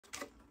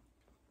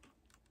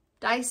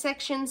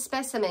dissection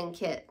specimen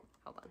kit.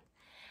 Hold on.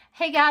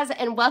 Hey guys,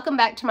 and welcome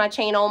back to my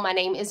channel. My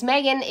name is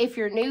Megan if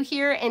you're new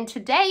here, and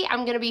today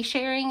I'm going to be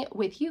sharing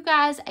with you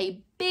guys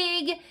a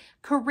big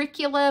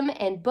curriculum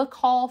and book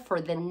haul for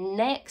the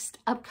next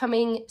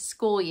upcoming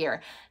school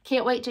year.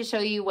 Can't wait to show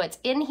you what's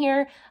in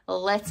here.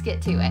 Let's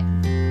get to it.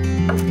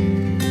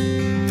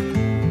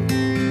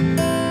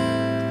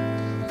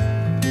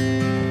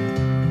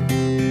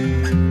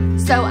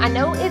 So I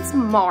know it's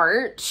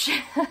March,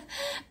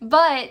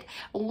 but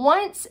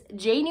once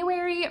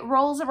January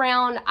rolls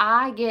around,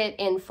 I get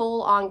in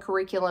full-on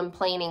curriculum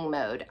planning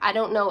mode. I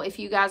don't know if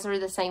you guys are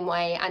the same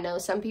way. I know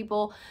some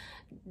people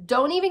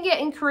don't even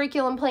get in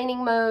curriculum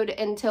planning mode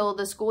until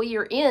the school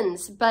year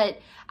ends, but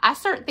I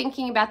start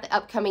thinking about the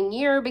upcoming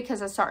year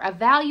because I start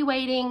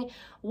evaluating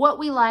what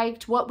we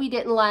liked, what we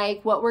didn't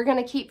like, what we're going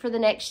to keep for the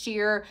next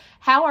year,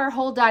 how our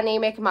whole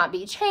dynamic might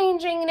be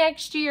changing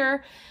next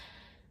year.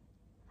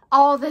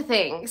 All the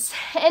things.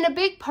 And a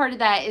big part of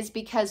that is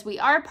because we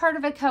are part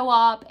of a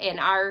co-op and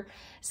our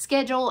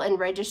schedule and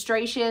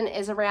registration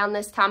is around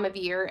this time of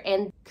year,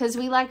 and because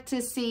we like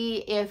to see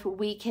if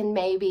we can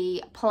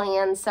maybe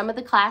plan some of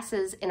the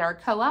classes in our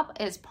co-op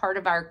as part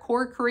of our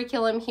core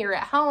curriculum here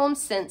at home,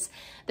 since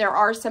there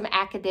are some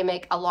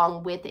academic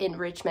along with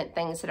enrichment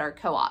things at our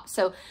co-op.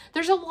 So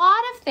there's a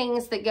lot of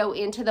things that go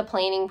into the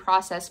planning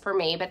process for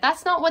me, but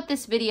that's not what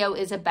this video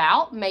is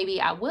about. Maybe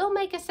I will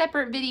make a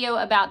separate video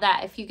about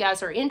that if you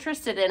guys are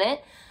interested in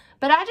it.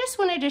 But I just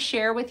wanted to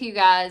share with you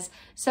guys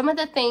some of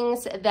the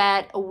things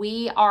that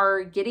we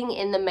are getting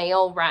in the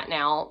mail right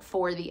now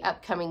for the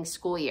upcoming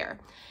school year.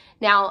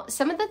 Now,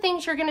 some of the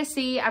things you're going to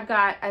see, I've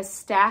got a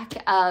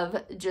stack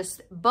of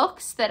just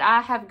books that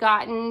I have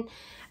gotten.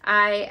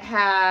 I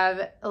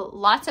have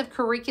lots of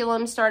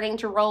curriculum starting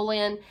to roll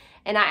in,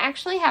 and I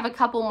actually have a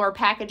couple more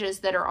packages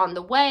that are on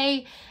the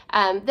way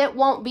that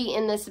won't be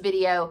in this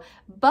video,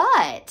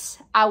 but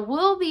I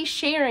will be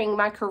sharing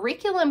my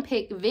curriculum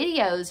pick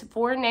videos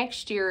for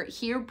next year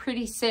here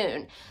pretty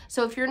soon.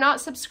 So if you're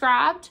not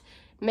subscribed,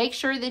 make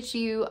sure that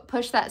you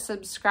push that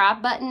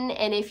subscribe button,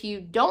 and if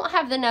you don't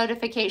have the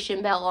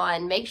notification bell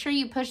on, make sure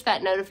you push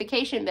that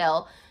notification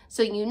bell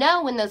so you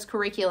know when those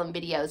curriculum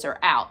videos are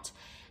out.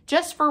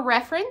 Just for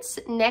reference,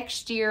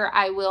 next year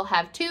I will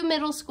have 2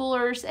 middle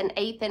schoolers, an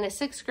 8th and a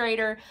 6th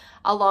grader,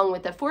 along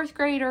with a 4th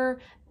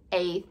grader,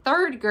 a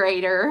 3rd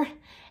grader,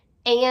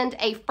 and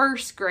a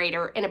 1st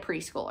grader and a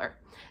preschooler.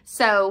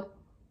 So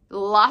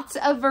lots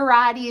of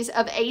varieties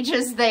of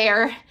ages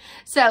there.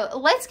 So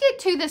let's get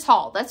to this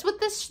haul. That's what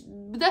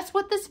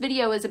this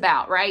video is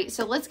about, right?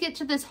 So let's get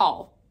to this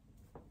haul.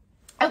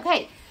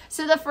 Okay,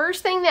 so the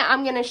first thing that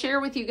I'm going to share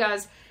with you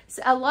guys,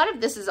 a lot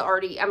of this is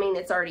already,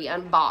 it's already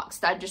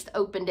unboxed. I just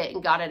opened it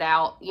and got it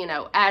out,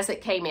 as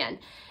it came in.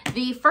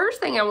 The first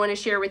thing I want to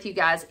share with you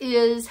guys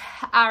is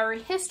our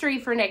history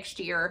for next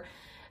year,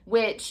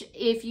 which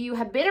if you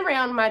have been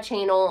around my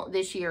channel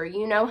this year,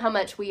 you know how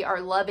much we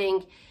are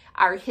loving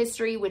our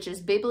history, which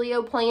is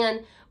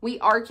Biblioplan. We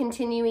are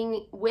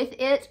continuing with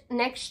it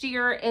next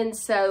year, and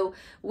so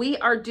we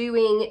are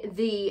doing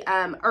the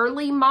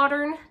early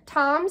modern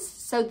times.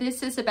 So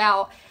this is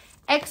about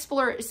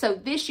so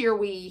this year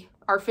we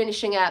are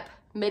finishing up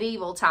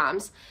medieval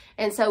times,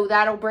 and so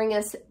that'll bring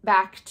us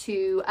back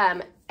to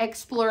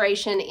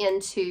exploration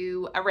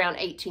into around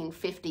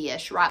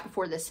 1850-ish, right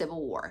before the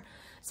Civil War.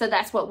 So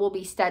that's what we'll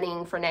be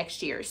studying for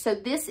next year. So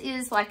this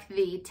is like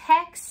the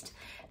text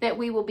that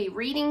we will be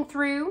reading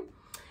through.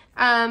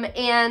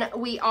 And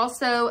we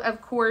also,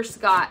 of course,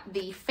 got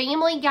the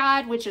family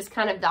guide, which is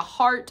kind of the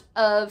heart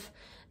of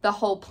the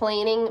whole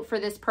planning for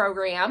this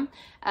program.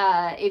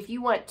 If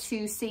you want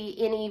to see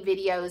any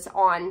videos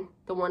on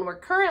the one we're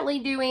currently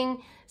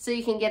doing, so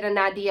you can get an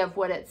idea of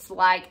what it's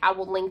like, I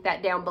will link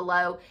that down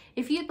below.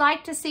 If you'd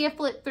like to see a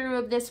flip through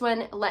of this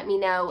one, let me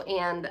know,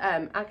 and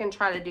I can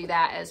try to do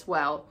that as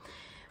well.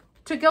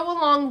 To go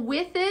along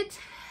with it,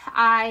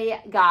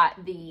 I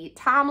got the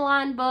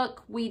timeline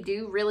book. We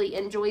do really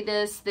enjoy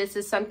this. This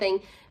is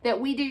something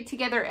that we do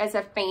together as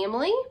a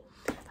family,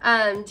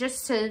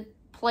 just to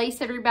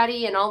place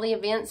everybody and all the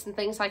events and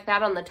things like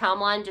that on the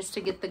timeline, just to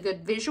get the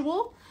good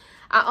visual.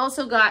 I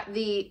also got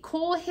the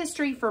Cool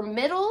History for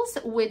Middles,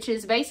 which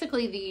is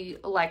basically the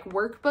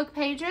workbook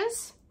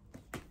pages.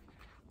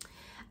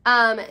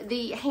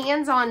 The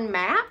hands-on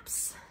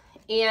maps,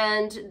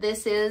 and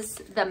this is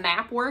the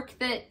map work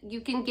that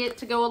you can get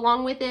to go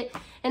along with it.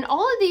 And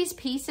all of these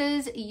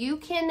pieces, you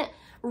can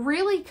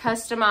really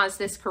customize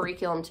this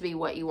curriculum to be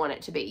what you want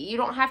it to be. You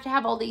don't have to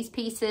have all these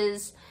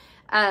pieces.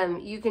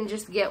 You can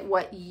just get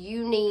what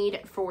you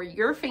need for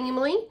your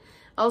family.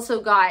 Also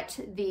got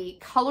the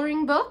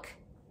coloring book,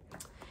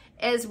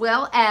 as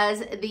well as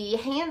the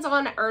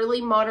hands-on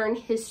early modern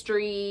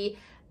history.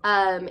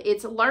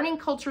 It's learning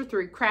culture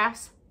through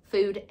crafts,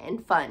 food,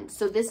 and fun.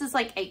 So this is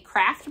like a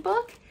craft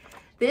book.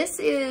 This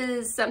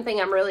is something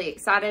I'm really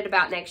excited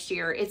about next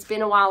year. It's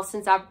been a while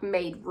since I've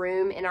made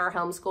room in our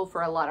homeschool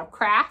for a lot of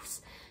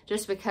crafts,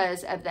 just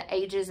because of the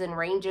ages and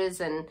ranges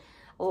and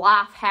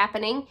life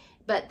happening.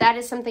 But that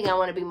is something I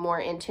want to be more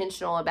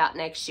intentional about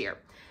next year.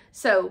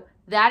 So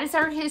that is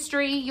our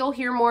history. You'll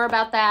hear more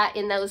about that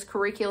in those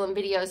curriculum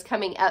videos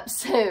coming up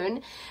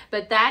soon.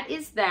 But that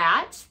is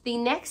that. The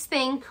next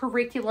thing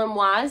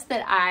curriculum-wise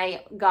that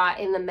I got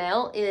in the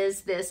mail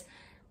is this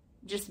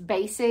just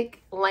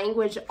basic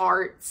language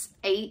arts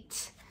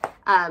 8,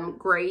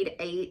 grade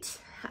 8.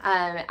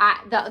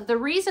 The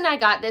reason I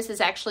got this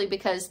is actually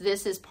because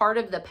this is part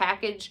of the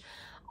package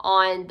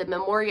on the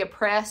Memoria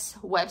Press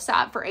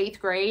website for 8th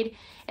grade.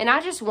 And I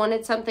just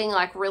wanted something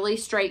like really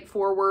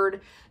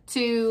straightforward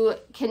to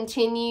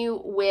continue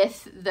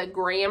with the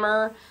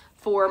grammar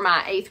for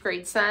my 8th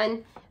grade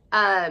son.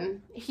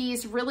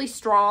 He's really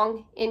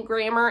strong in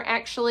grammar,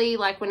 actually,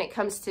 like when it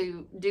comes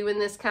to doing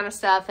this kind of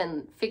stuff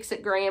and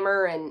fix-it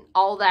grammar and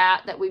all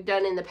that we've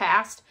done in the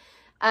past.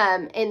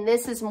 And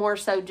this is more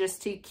so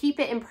just to keep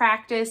it in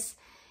practice.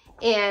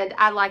 And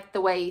I like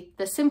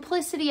the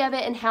simplicity of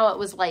it and how it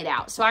was laid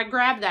out. So I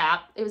grabbed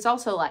that. It was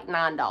also like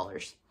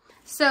 $9.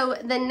 So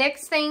the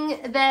next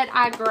thing that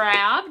I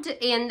grabbed,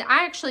 and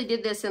I actually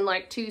did this in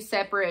like 2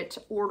 separate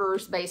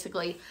orders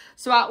basically.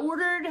 So I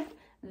ordered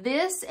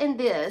this and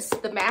this,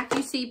 the Math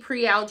UC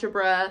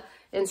Pre-Algebra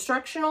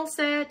instructional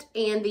set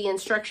and the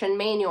instruction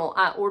manual.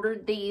 I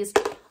ordered these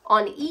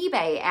on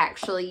eBay,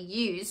 actually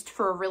used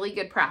for a really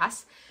good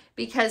price,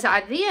 because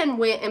I then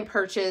went and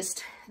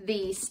purchased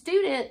the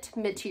student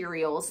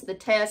materials, the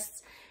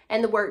tests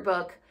and the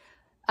workbook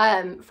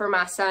for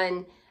my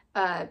son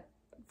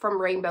from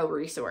Rainbow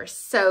Resource.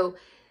 So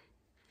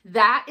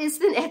that is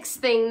the next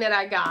thing that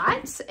I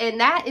got, and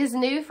that is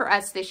new for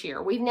us this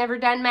year. We've never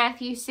done Math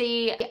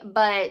UC,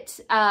 but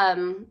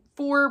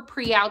for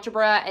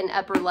pre-algebra and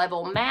upper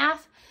level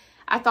math,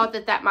 I thought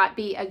that might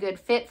be a good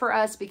fit for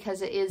us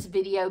because it is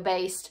video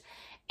based.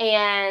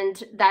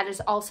 And that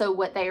is also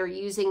what they are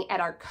using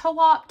at our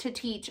co-op to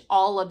teach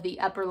all of the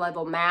upper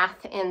level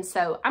math. And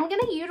so I'm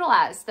going to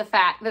utilize the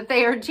fact that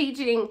they are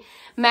teaching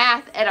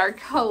math at our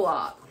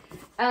co-op.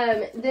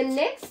 The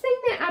next thing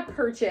that I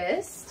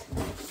purchased,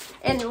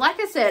 and like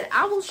I said,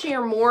 I will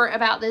share more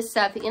about this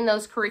stuff in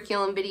those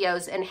curriculum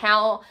videos and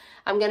how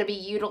I'm going to be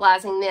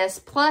utilizing this,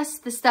 plus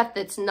the stuff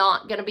that's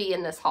not going to be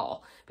in this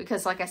haul.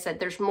 Because like I said,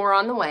 there's more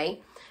on the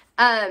way.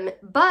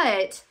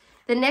 But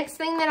the next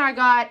thing that I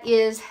got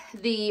is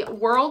the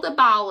World of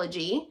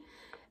Biology.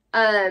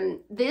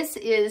 This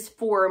is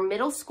for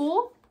middle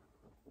school.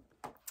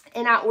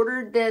 And I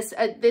ordered this.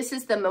 This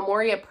is the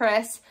Memoria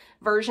Press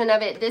version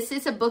of it. This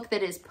is a book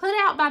that is put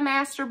out by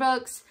Master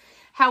Books.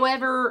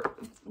 However,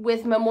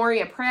 with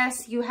Memoria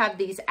Press, you have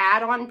these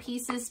add-on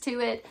pieces to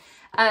it.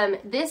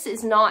 This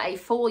is not a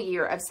full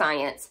year of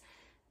science.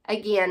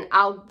 Again,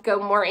 I'll go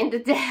more into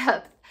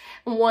depth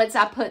once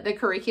I put the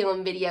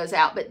curriculum videos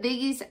out. But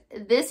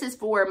this is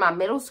for my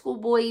middle school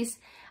boys.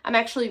 I'm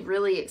actually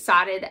really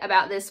excited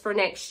about this for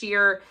next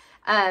year.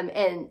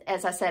 And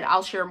as I said,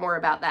 I'll share more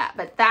about that.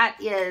 But that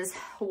is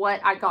what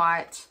I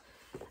got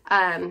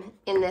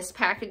in this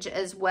package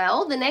as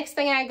well. The next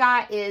thing I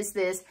got is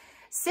this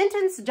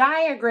sentence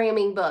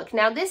diagramming book.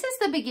 Now, this is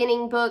the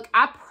beginning book.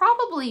 I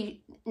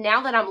probably,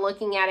 now that I'm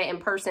looking at it in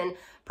person,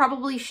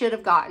 probably should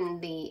have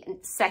gotten the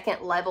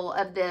second level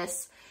of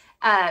this.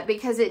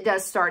 Because it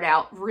does start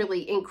out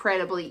really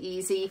incredibly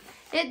easy.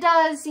 It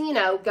does, you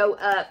know, go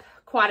up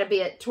quite a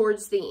bit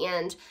towards the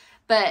end.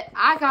 But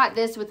I got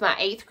this with my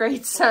 8th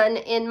grade son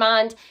in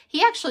mind.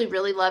 He actually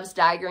really loves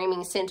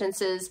diagramming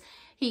sentences.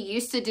 He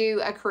used to do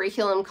a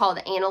curriculum called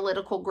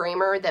Analytical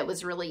Grammar that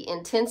was really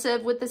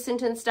intensive with the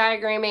sentence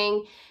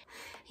diagramming.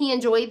 He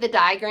enjoyed the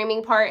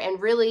diagramming part,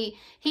 and really,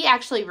 he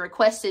actually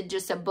requested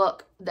just a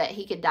book that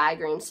he could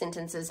diagram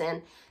sentences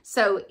in.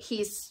 So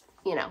he's,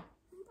 you know,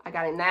 I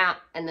got him that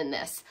and then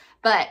this.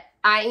 But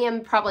I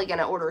am probably going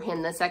to order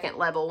him the second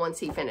level once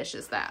he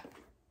finishes that.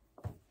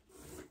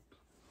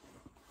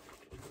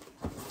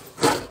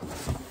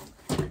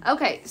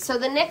 Okay, so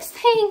the next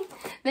thing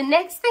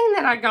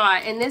that I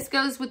got, and this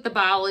goes with the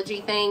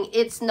biology thing,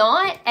 it's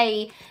not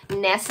a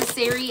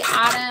necessary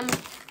item.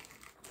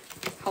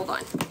 Hold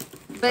on.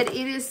 But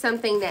it is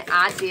something that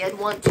I did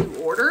want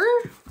to order.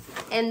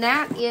 And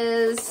that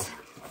is,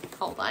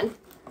 hold on.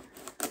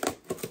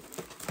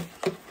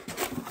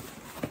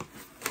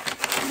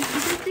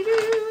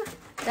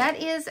 That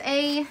is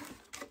a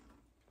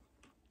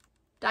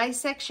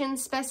dissection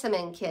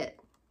specimen kit.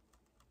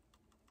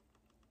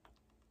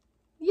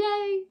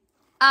 Yay!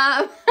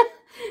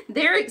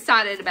 They're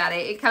excited about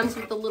it. It comes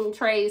with the little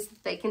trays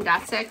that they can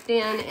dissect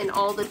in and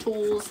all the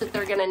tools that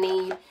they're going to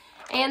need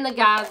and the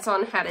guides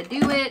on how to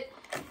do it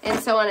and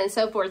so on and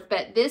so forth.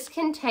 But this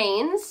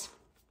contains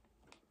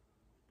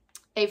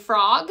a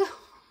frog,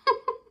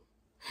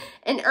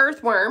 an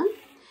earthworm,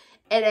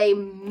 and a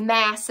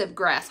massive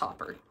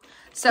grasshopper.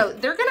 So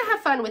they're going to have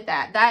fun with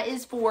that. That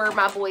is for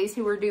my boys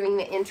who are doing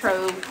the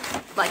intro,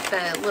 like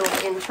the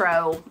little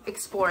intro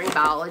exploring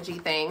biology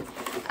thing.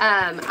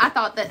 I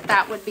thought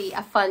that would be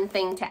a fun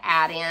thing to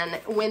add in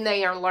when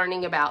they are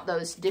learning about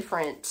those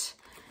different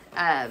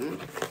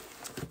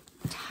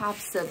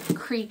types of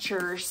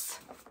creatures.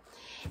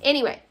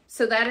 Anyway,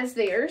 so that is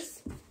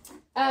theirs.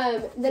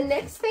 The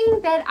next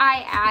thing that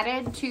I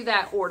added to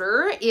that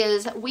order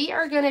is we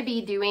are going to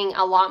be doing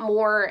a lot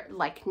more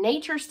like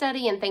nature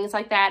study and things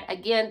like that.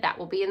 Again, that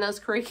will be in those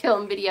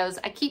curriculum videos.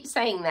 I keep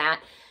saying that,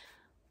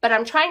 but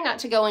I'm trying not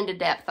to go into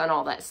depth on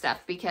all that stuff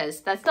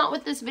because that's not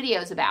what this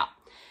video is about.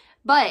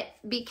 But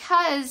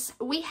because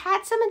we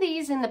had some of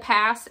these in the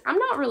past, I'm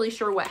not really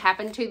sure what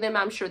happened to them.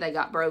 I'm sure they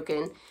got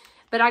broken.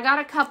 But I got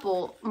a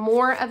couple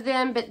more of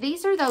them. But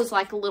these are those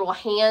like little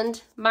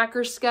hand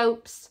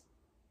microscopes.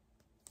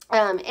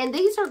 And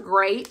these are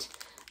great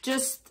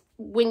just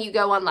when you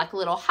go on like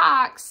little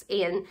hikes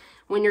and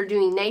when you're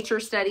doing nature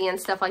study and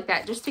stuff like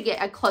that, just to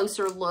get a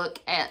closer look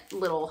at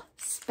little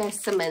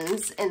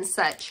specimens and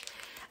such.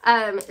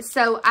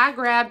 So I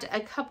grabbed a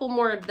couple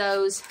more of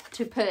those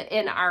to put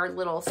in our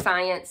little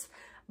science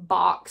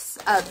box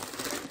of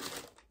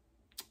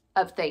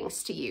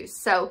things to use.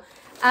 So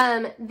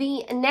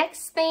the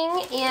next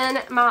thing in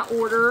my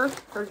order,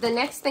 or the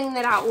next thing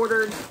that I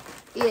ordered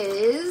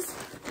is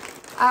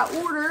I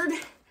ordered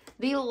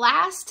the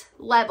last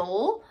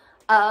level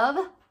of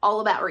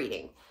All About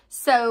Reading.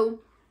 So,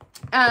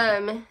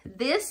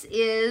 this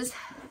is,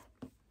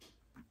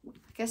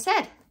 like I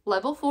said,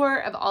 level 4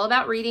 of All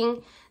About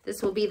Reading.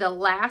 This will be the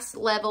last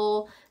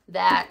level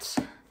that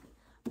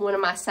one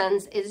of my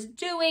sons is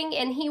doing,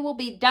 and he will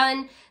be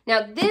done.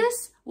 Now,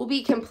 this will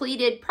be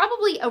completed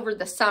probably over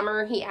the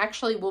summer. He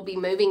actually will be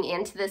moving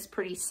into this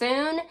pretty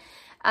soon.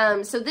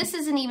 So this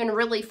isn't even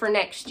really for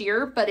next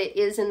year, but it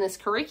is in this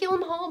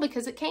curriculum haul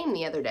because it came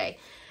the other day.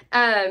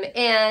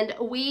 And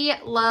we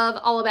love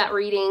All About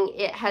Reading.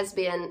 It has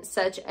been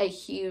such a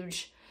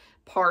huge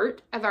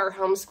part of our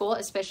homeschool,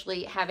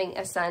 especially having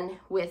a son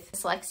with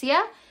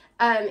dyslexia.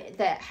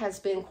 That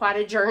has been quite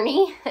a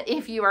journey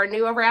if you are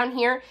new around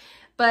here.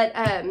 But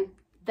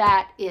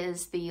that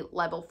is the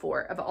level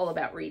 4 of All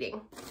About Reading.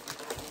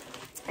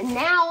 And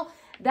now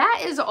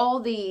that is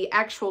all the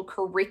actual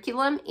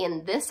curriculum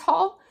in this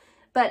haul.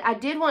 But I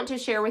did want to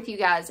share with you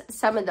guys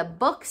some of the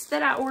books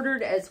that I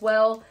ordered as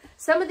well.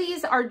 Some of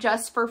these are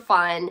just for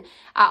fun.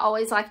 I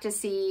always like to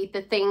see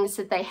the things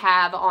that they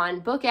have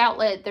on Book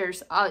Outlet.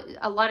 There's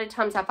a lot of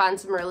times I find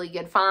some really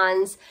good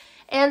finds.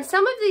 And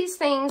some of these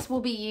things will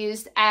be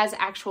used as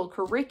actual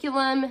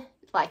curriculum,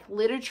 like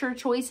literature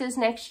choices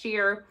next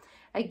year.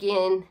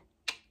 Again,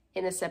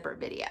 in a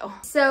separate video.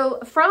 So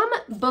from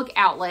Book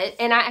Outlet,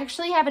 and I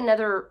actually have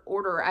another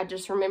order I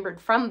just remembered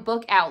from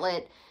Book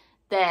Outlet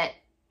that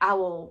I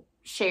will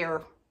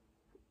share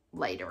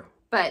later,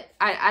 but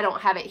I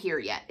don't have it here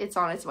yet. It's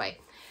on its way.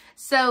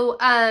 So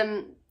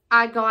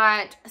I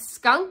got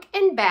Skunk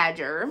and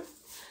Badger.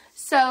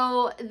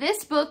 So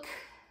this book,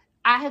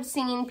 I have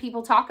seen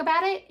people talk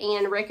about it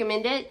and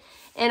recommend it,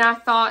 and I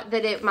thought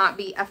that it might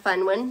be a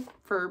fun one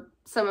for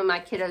some of my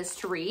kiddos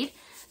to read.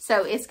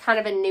 So it's kind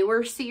of a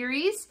newer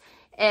series,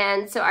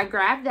 and so I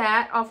grabbed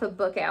that off of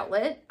Book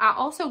Outlet. I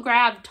also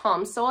grabbed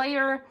Tom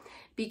Sawyer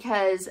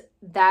because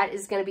that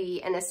is going to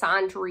be an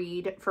assigned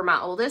read for my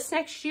oldest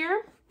next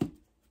year.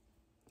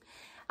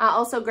 I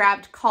also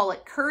grabbed Call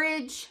It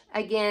Courage.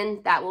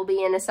 Again, that will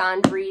be an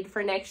assigned read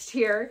for next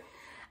year.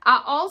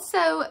 I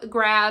also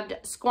grabbed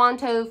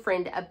Squanto,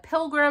 Friend of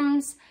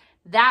Pilgrims.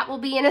 That will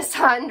be an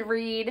assigned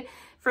read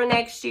for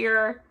next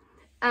year.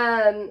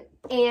 And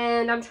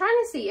I'm trying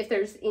to see if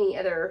there's any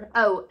other.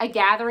 Oh, A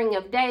Gathering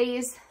of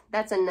Days.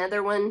 That's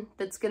another one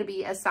that's going to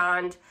be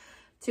assigned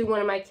to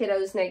one of my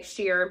kiddos next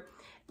year.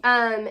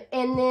 And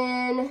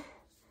then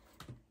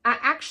I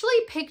actually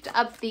picked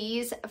up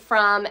these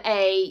from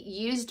a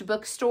used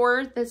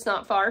bookstore that's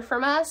not far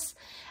from us.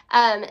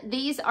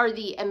 These are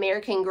the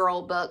American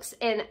Girl books,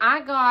 and I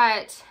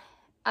got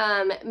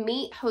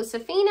Meet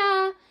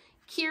Josefina,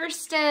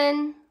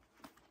 Kirsten,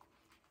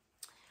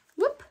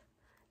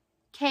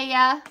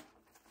 Kaya,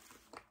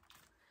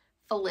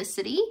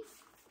 Felicity,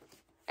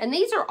 and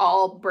these are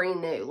all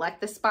brand new. Like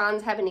the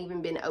spines haven't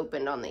even been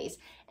opened on these.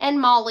 And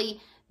Molly.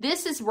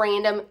 This is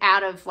random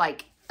out of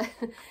like,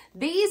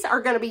 these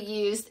are going to be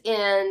used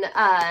in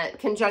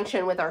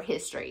conjunction with our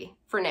history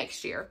for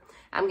next year.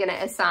 I'm going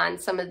to assign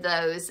some of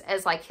those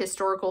as like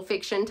historical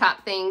fiction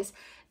type things.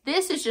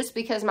 This is just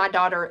because my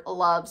daughter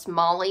loves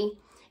Molly,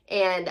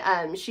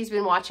 and she's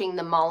been watching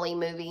the Molly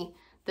movie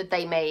that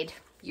they made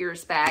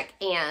years back,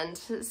 and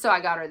so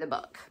I got her the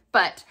book.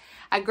 But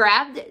I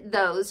grabbed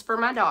those for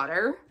my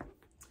daughter.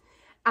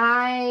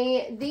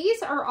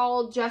 These are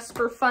all just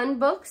for fun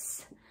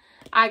books.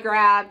 I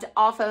grabbed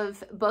off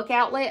of Book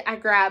Outlet, I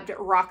grabbed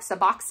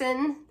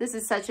Roxaboxen. This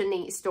is such a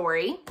neat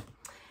story.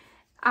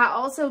 I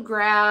also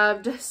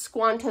grabbed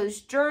Squanto's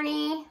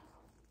Journey,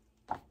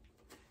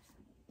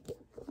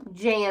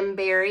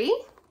 Jamberry.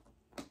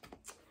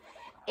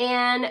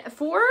 And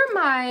for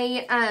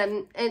my,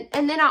 and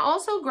then I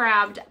also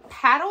grabbed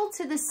Paddle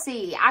to the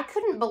Sea. I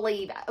couldn't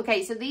believe,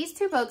 okay, so these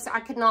two books, I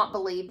could not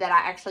believe that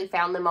I actually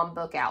found them on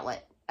Book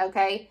Outlet,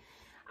 okay?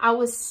 I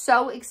was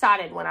so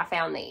excited when I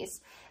found these.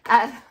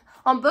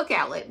 On Book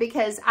Outlet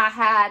because I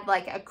had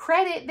like a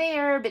credit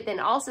there, but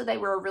then also they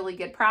were a really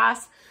good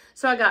price.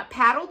 So I got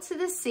Paddle to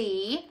the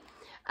Sea.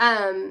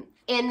 And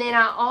then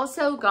I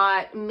also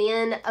got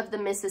Men of the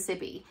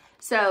Mississippi.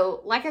 So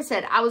like I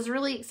said, I was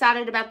really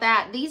excited about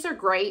that. These are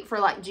great for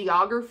like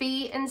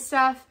geography and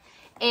stuff.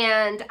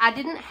 And I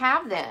didn't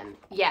have them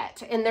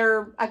yet. And there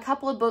are a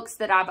couple of books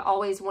that I've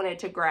always wanted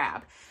to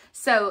grab.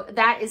 So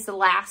that is the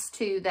last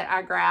two that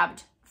I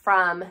grabbed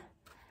from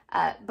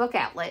Book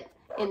Outlet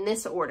in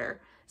this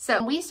order. So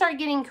when we start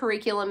getting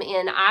curriculum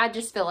in, I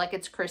just feel like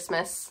it's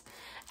Christmas.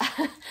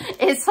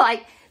 It's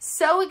like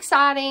so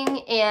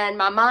exciting, and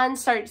my mind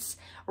starts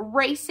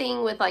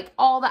racing with like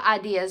all the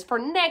ideas for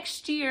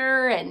next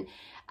year. And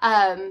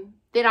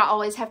then I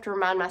always have to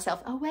remind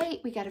myself, oh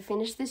wait, we got to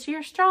finish this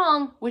year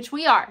strong, which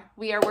we are.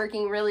 We are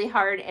working really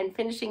hard and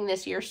finishing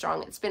this year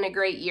strong. It's been a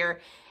great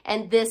year,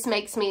 and this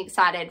makes me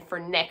excited for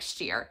next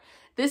year.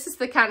 This is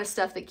the kind of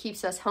stuff that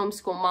keeps us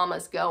homeschool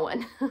mamas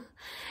going.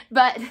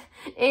 But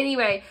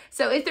anyway,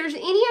 so if there's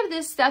any of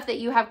this stuff that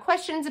you have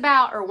questions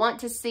about or want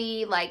to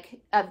see like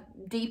a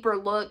deeper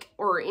look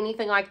or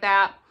anything like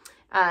that,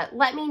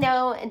 let me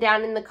know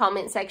down in the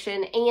comment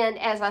section. And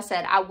as I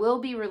said, I will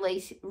be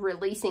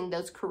releasing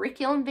those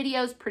curriculum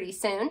videos pretty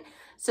soon.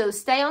 So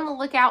stay on the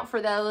lookout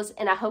for those,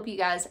 and I hope you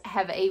guys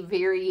have a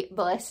very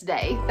blessed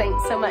day.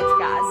 Thanks so much,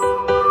 guys.